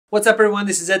What's up everyone,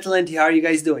 this is EdTalenti. How are you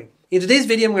guys doing? In today's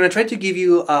video I'm going to try to give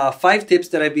you 5 tips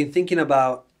that I've been thinking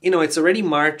about. You know, it's already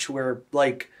March, we're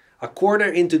like a quarter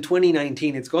into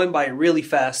 2019, it's going by really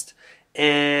fast.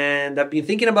 And I've been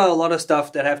thinking about a lot of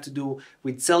stuff that have to do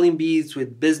with selling beats,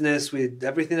 with business, with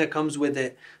everything that comes with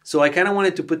it. So I kind of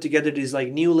wanted to put together this like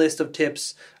new list of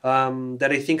tips that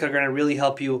I think are going to really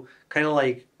help you kind of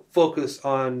like focus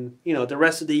on, you know, the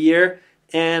rest of the year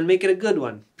and make it a good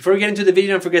one. Before we get into the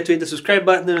video, don't forget to hit the subscribe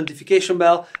button, the notification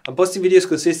bell. I'm posting videos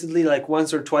consistently, like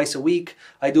once or twice a week.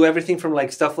 I do everything from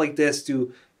like stuff like this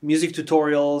to music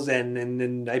tutorials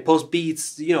and I post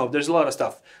beats. You know, there's a lot of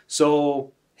stuff.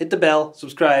 So hit the bell,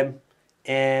 subscribe,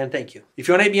 and thank you. If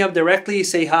you want to hit me up directly,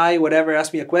 say hi, whatever,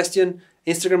 ask me a question.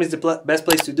 Instagram is the best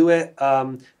place to do it.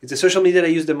 It's the social media that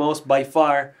I use the most by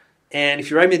far. And if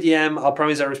you write me a DM, I'll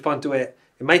promise I'll respond to it.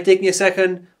 It might take me a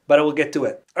second, but I will get to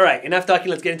it. All right, enough talking,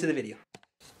 let's get into the video.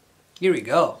 Here we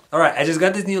go. All right, I just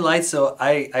got this new light, so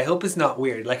I hope it's not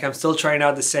weird. Like, I'm still trying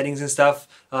out the settings and stuff.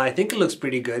 I think it looks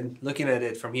pretty good looking at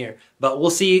it from here, but we'll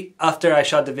see after I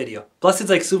shot the video. Plus, it's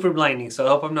like super blinding, so I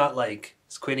hope I'm not like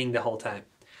squinting the whole time.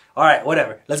 All right,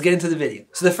 whatever. Let's get into the video.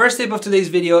 So the first tip of today's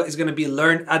video is gonna be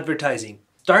learn advertising.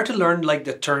 Start to learn like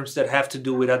the terms that have to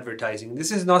do with advertising.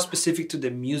 This is not specific to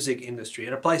the music industry.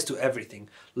 It applies to everything.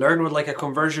 Learn what like a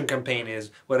conversion campaign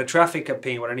is, what a traffic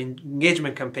campaign, what an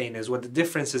engagement campaign is, what the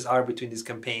differences are between these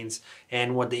campaigns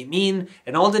and what they mean,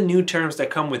 and all the new terms that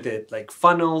come with it, like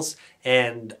funnels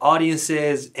and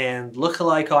audiences and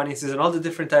lookalike audiences and all the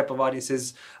different type of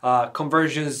audiences,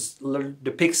 conversions,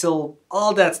 the pixel,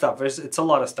 all that stuff. It's a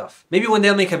lot of stuff. Maybe one day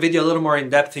I'll make a video a little more in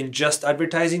depth in just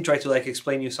advertising, try to like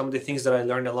explain you some of the things that I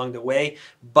learned along the way.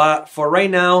 But for right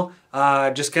now,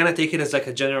 just kind of take it as like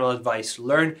a general advice.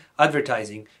 Learn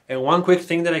advertising. And one quick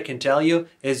thing that I can tell you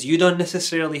is you don't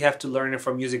necessarily have to learn it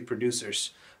from music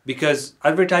producers, because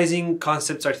advertising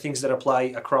concepts are things that apply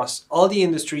across all the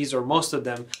industries or most of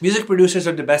them. Music producers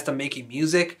are the best at making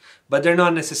music, but they're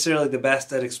not necessarily the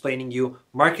best at explaining you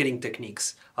marketing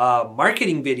techniques.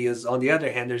 Marketing videos, on the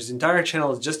other hand, there's an entire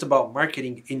channel just about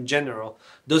marketing in general.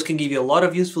 Those can give you a lot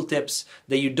of useful tips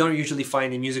that you don't usually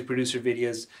find in music producer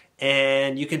videos,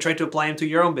 and you can try to apply them to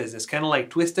your own business, kind of like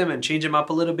twist them and change them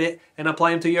up a little bit and apply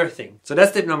them to your thing. So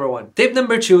that's tip number 1. Tip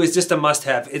number 2 is just a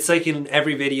must-have. It's like in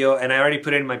every video, and I already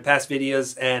put it in my past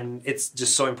videos, and it's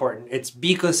just so important. It's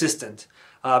be consistent.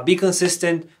 Be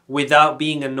consistent without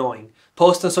being annoying.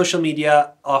 Post on social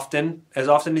media often as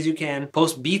you can.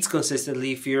 Post beats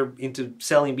consistently. If you're into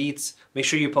selling beats, make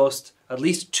sure you post at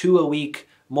least 2 a week,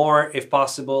 more if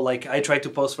possible. Like I try to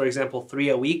post, for example, 3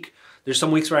 a week. There's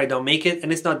some weeks where I don't make it,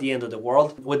 and it's not the end of the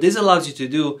world. What this allows you to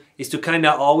do is to kind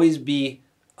of always be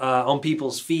on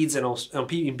people's feeds and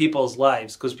in people's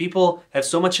lives, because people have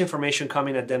so much information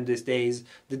coming at them these days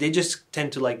that they just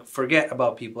tend to like forget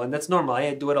about people, and that's normal.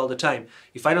 I do it all the time.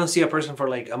 If I don't see a person for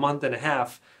like a month and a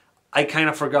half, I kind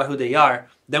of forgot who they are.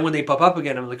 Then when they pop up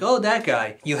again, I'm like, oh, that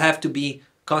guy. You have to be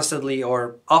constantly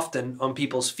or often on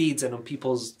people's feeds and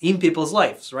in people's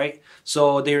lives, right?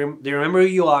 So they remember who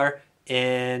you are,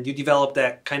 and you develop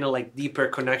that kind of like deeper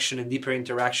connection and deeper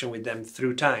interaction with them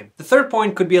through time. The third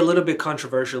point could be a little bit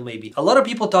controversial maybe. A lot of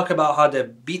people talk about how the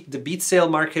beat sale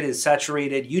market is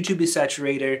saturated, YouTube is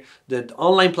saturated, the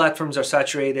online platforms are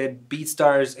saturated,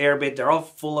 BeatStars, Airbit, they're all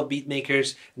full of beat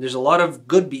makers, and there's a lot of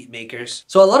good beat makers.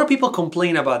 So a lot of people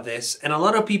complain about this, and a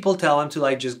lot of people tell them to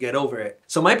like just get over it.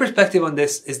 So my perspective on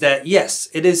this is that yes,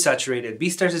 it is saturated.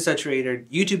 BeatStars is saturated,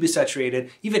 YouTube is saturated,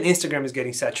 even Instagram is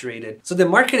getting saturated. So the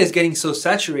market is getting so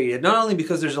saturated, not only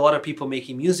because there's a lot of people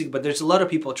making music, but there's a lot of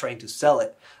people trying to sell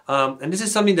it. And this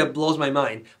is something that blows my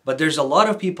mind, but there's a lot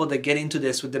of people that get into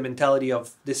this with the mentality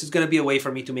of this is going to be a way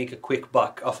for me to make a quick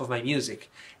buck off of my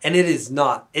music. And it is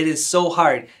not. It is so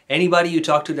hard. Anybody you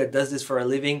talk to that does this for a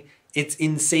living, it's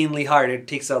insanely hard. It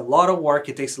takes a lot of work,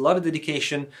 it takes a lot of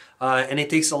dedication, and it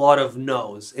takes a lot of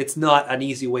no's. It's not an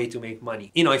easy way to make money.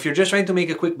 You know, if you're just trying to make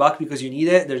a quick buck because you need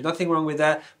it, there's nothing wrong with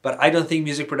that, but I don't think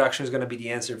music production is going to be the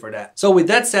answer for that. So with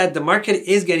that said, the market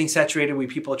is getting saturated with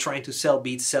people trying to sell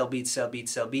beats, sell beats, sell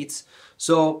beats, sell beats.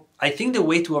 So I think the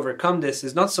way to overcome this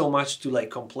is not so much to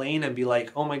like complain and be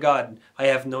like, oh my God, I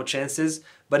have no chances,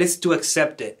 but it's to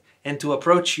accept it and to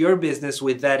approach your business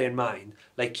with that in mind.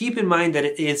 Like, keep in mind that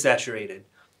it is saturated.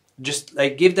 Just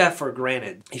like give that for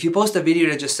granted. If you post a video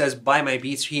that just says buy my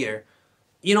beats here,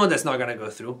 you know that's not gonna go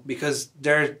through, because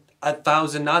there are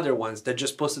 1,000 other ones that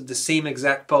just posted the same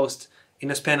exact post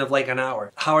in a span of like an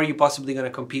hour. How are you possibly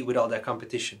gonna compete with all that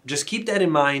competition? Just keep that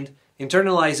in mind,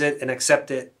 internalize it and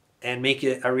accept it and make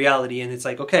it a reality. And it's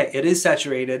like, okay, it is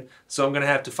saturated, so I'm gonna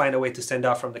have to find a way to stand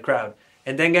out from the crowd.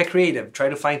 and then get creative. Try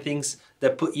to find things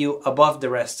that put you above the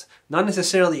rest, not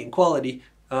necessarily in quality,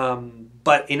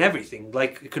 but in everything.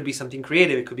 Like, it could be something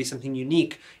creative, it could be something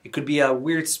unique, it could be a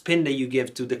weird spin that you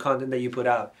give to the content that you put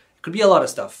out. It could be a lot of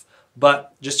stuff,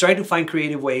 but just try to find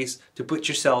creative ways to put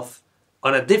yourself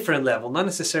on a different level, not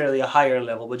necessarily a higher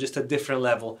level, but just a different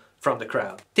level from the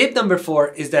crowd. Tip number 4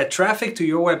 is that traffic to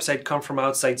your website come from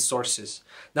outside sources.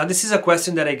 Now, this is a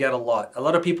question that I get a lot. A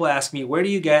lot of people ask me, where do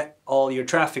you get all your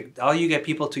traffic? How do you get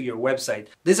people to your website?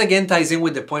 This again ties in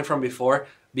with the point from before.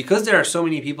 Because there are so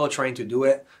many people trying to do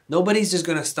it, nobody's just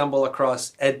gonna stumble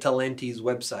across EdTalenti's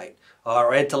website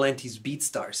or EdTalenti's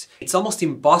BeatStars. It's almost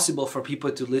impossible for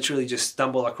people to literally just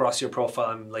stumble across your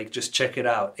profile and like just check it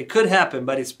out. It could happen,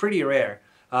 but it's pretty rare.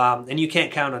 And you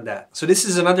can't count on that. So this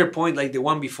is another point like the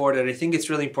one before that I think it's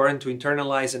really important to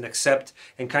internalize and accept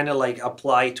and kind of like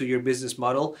apply to your business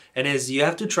model, and is you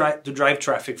have to try to drive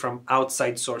traffic from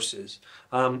outside sources.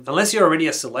 Unless you're already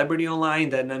a celebrity online,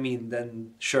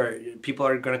 then sure, people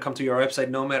are going to come to your website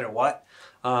no matter what.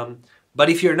 But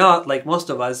if you're not, like most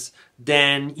of us,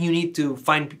 then you need to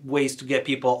find ways to get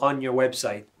people on your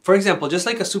website. For example, just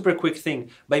like a super quick thing,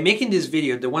 by making this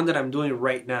video, the one that I'm doing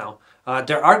right now,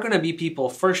 there are going to be people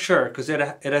for sure, because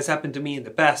it has happened to me in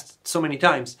the past so many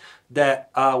times, that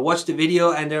watch the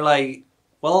video and they're like,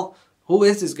 well, who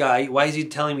is this guy? Why is he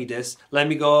telling me this? Let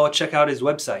me go check out his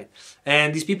website.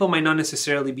 And these people might not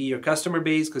necessarily be your customer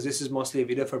base, because this is mostly a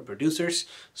video for producers.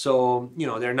 So, you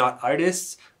know, they're not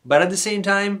artists. But at the same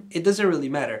time, it doesn't really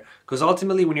matter, because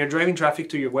ultimately when you're driving traffic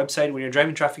to your website, when you're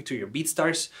driving traffic to your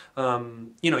BeatStars,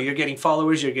 you know, you're getting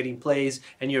followers, you're getting plays,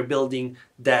 and you're building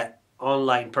that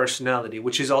online personality,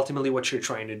 which is ultimately what you're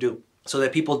trying to do. So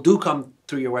that people do come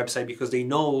through your website because they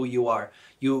know who you are.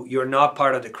 You're not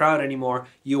part of the crowd anymore.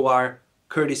 You are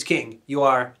Curtis King. You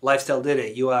are Lifestyle Did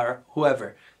It. You are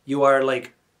whoever. You are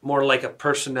like more like a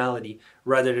personality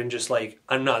rather than just like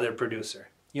another producer.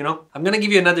 You know, I'm gonna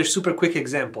give you another super quick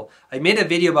example. I made a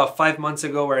video about 5 months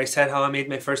ago where I said how I made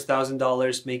my first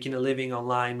 $1,000 making a living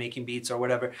online, making beats or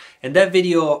whatever. And that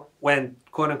video went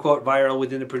quote unquote viral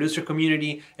within the producer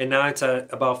community, and now it's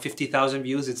about 50,000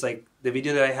 views. It's like the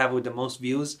video that I have with the most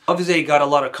views. Obviously I got a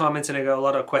lot of comments and I got a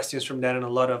lot of questions from that and a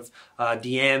lot of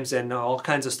DMs and all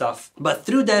kinds of stuff. But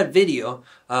through that video,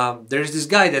 there's this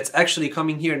guy that's actually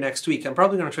coming here next week. I'm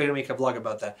probably gonna try to make a vlog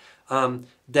about that.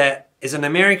 That is an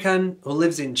American who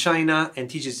lives in China and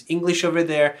teaches English over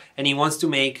there, and he wants to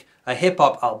make a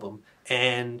hip-hop album.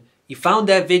 And he found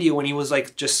that video when he was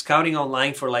like just scouting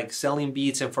online for like selling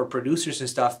beats and for producers and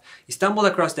stuff. He stumbled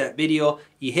across that video,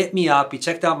 he hit me up, he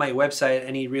checked out my website,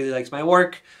 and he really likes my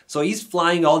work. So he's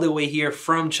flying all the way here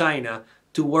from China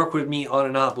to work with me on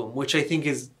an album, which I think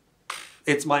is,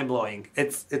 it's mind-blowing.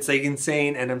 It's like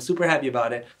insane, and I'm super happy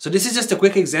about it. So this is just a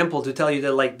quick example to tell you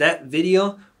that like that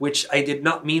video, which I did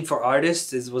not mean for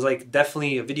artists, it was like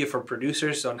definitely a video for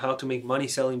producers on how to make money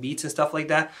selling beats and stuff like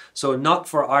that. So not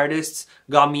for artists,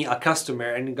 got me a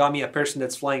customer and got me a person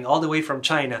that's flying all the way from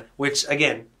China, which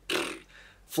again,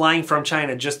 flying from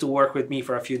China just to work with me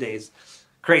for a few days.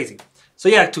 Crazy. So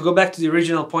yeah, to go back to the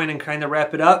original point and kind of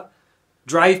wrap it up,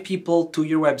 drive people to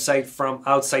your website from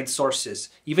outside sources,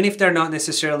 even if they're not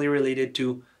necessarily related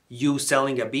to you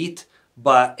selling a beat,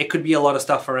 but it could be a lot of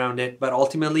stuff around it. But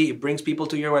ultimately, it brings people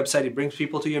to your website, it brings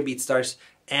people to your BeatStars,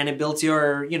 and it builds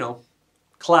your, you know,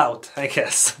 clout, I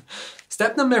guess.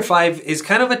 Step number 5 is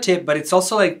kind of a tip, but it's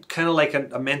also like kind of like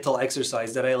a mental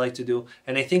exercise that I like to do,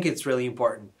 and I think it's really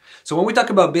important. So when we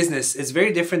talk about business, it's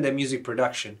very different than music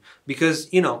production,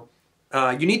 because, you know,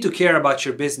 you need to care about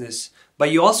your business, but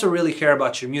you also really care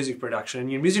about your music production.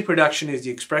 And your music production is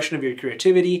the expression of your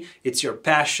creativity, it's your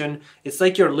passion, it's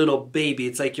like your little baby,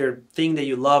 it's like your thing that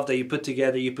you love, that you put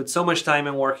together, you put so much time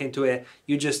and work into it,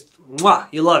 you just, mwah,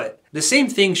 you love it. The same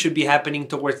thing should be happening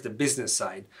towards the business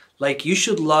side. Like, you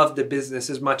should love the business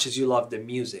as much as you love the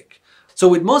music. So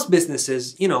with most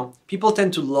businesses, you know, people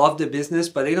tend to love the business,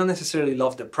 but they don't necessarily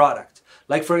love the product.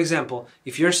 Like, for example,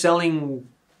 if you're selling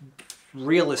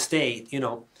real estate, you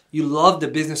know, you love the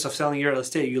business of selling real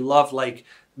estate. You love like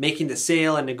making the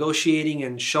sale and negotiating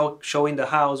and showing the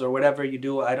house or whatever you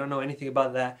do. I don't know anything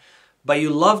about that. But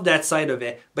you love that side of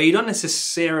it, but you don't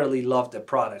necessarily love the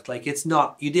product. Like, it's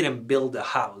not, you didn't build the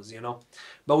house, you know.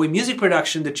 But with music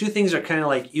production, the two things are kind of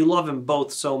like, you love them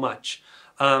both so much.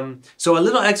 So a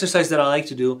little exercise that I like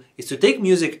to do is to take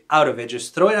music out of it,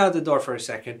 just throw it out the door for a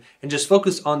second and just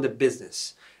focus on the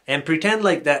business. And pretend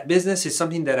like that business is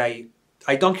something that I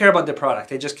don't care about the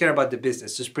product, I just care about the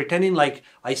business. Just pretending like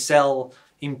I sell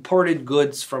imported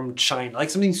goods from China,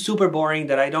 like something super boring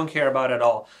that I don't care about at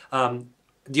all.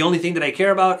 The only thing that I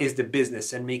care about is the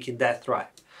business and making that thrive.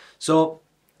 So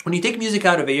when you take music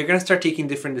out of it, you're going to start taking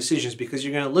different decisions because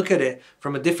you're going to look at it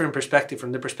from a different perspective,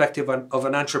 from the perspective of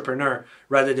an entrepreneur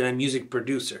rather than a music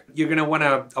producer. You're going to want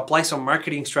to apply some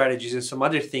marketing strategies and some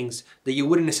other things that you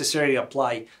wouldn't necessarily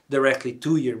apply directly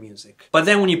to your music. But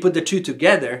then when you put the two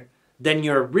together, then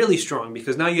you're really strong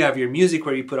because now you have your music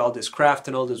where you put all this craft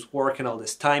and all this work and all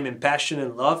this time and passion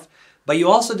and love. But you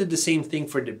also did the same thing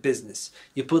for the business.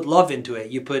 You put love into it.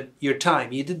 You put your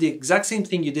time. You did the exact same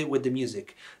thing you did with the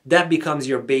music. That becomes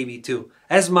your baby too,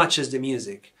 as much as the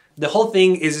music. The whole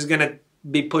thing is going to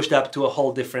be pushed up to a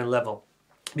whole different level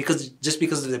just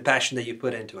because of the passion that you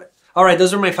put into it. All right,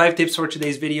 those are my 5 tips for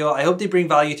today's video. I hope they bring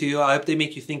value to you. I hope they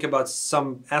make you think about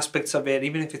some aspects of it,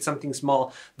 even if it's something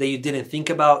small that you didn't think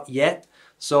about yet.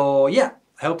 So yeah.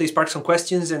 I hope they spark some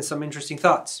questions and some interesting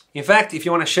thoughts. In fact, if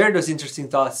you want to share those interesting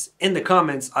thoughts in the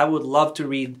comments, I would love to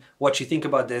read what you think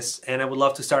about this and I would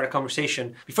love to start a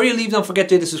conversation. Before you leave, don't forget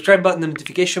to hit the subscribe button and the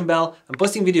notification bell. I'm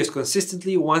posting videos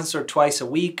consistently once or twice a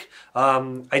week.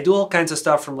 I do all kinds of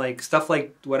stuff from stuff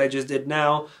like what I just did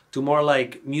now to more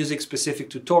like music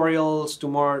specific tutorials to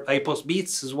more, I post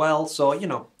beats as well. So, you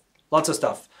know, lots of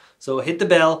stuff. So hit the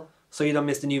bell so you don't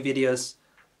miss the new videos.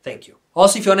 Thank you.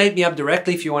 Also, if you want to hit me up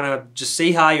directly, if you want to just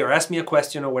say hi or ask me a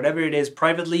question or whatever it is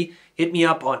privately, hit me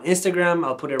up on Instagram.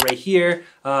 I'll put it right here.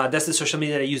 That's the social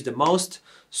media that I use the most.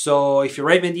 So if you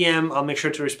write me a DM, I'll make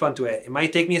sure to respond to it. It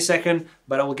might take me a second,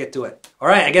 but I will get to it. All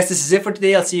right, I guess this is it for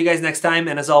today. I'll see you guys next time.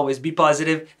 And as always, be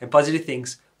positive and positive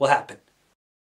things will happen.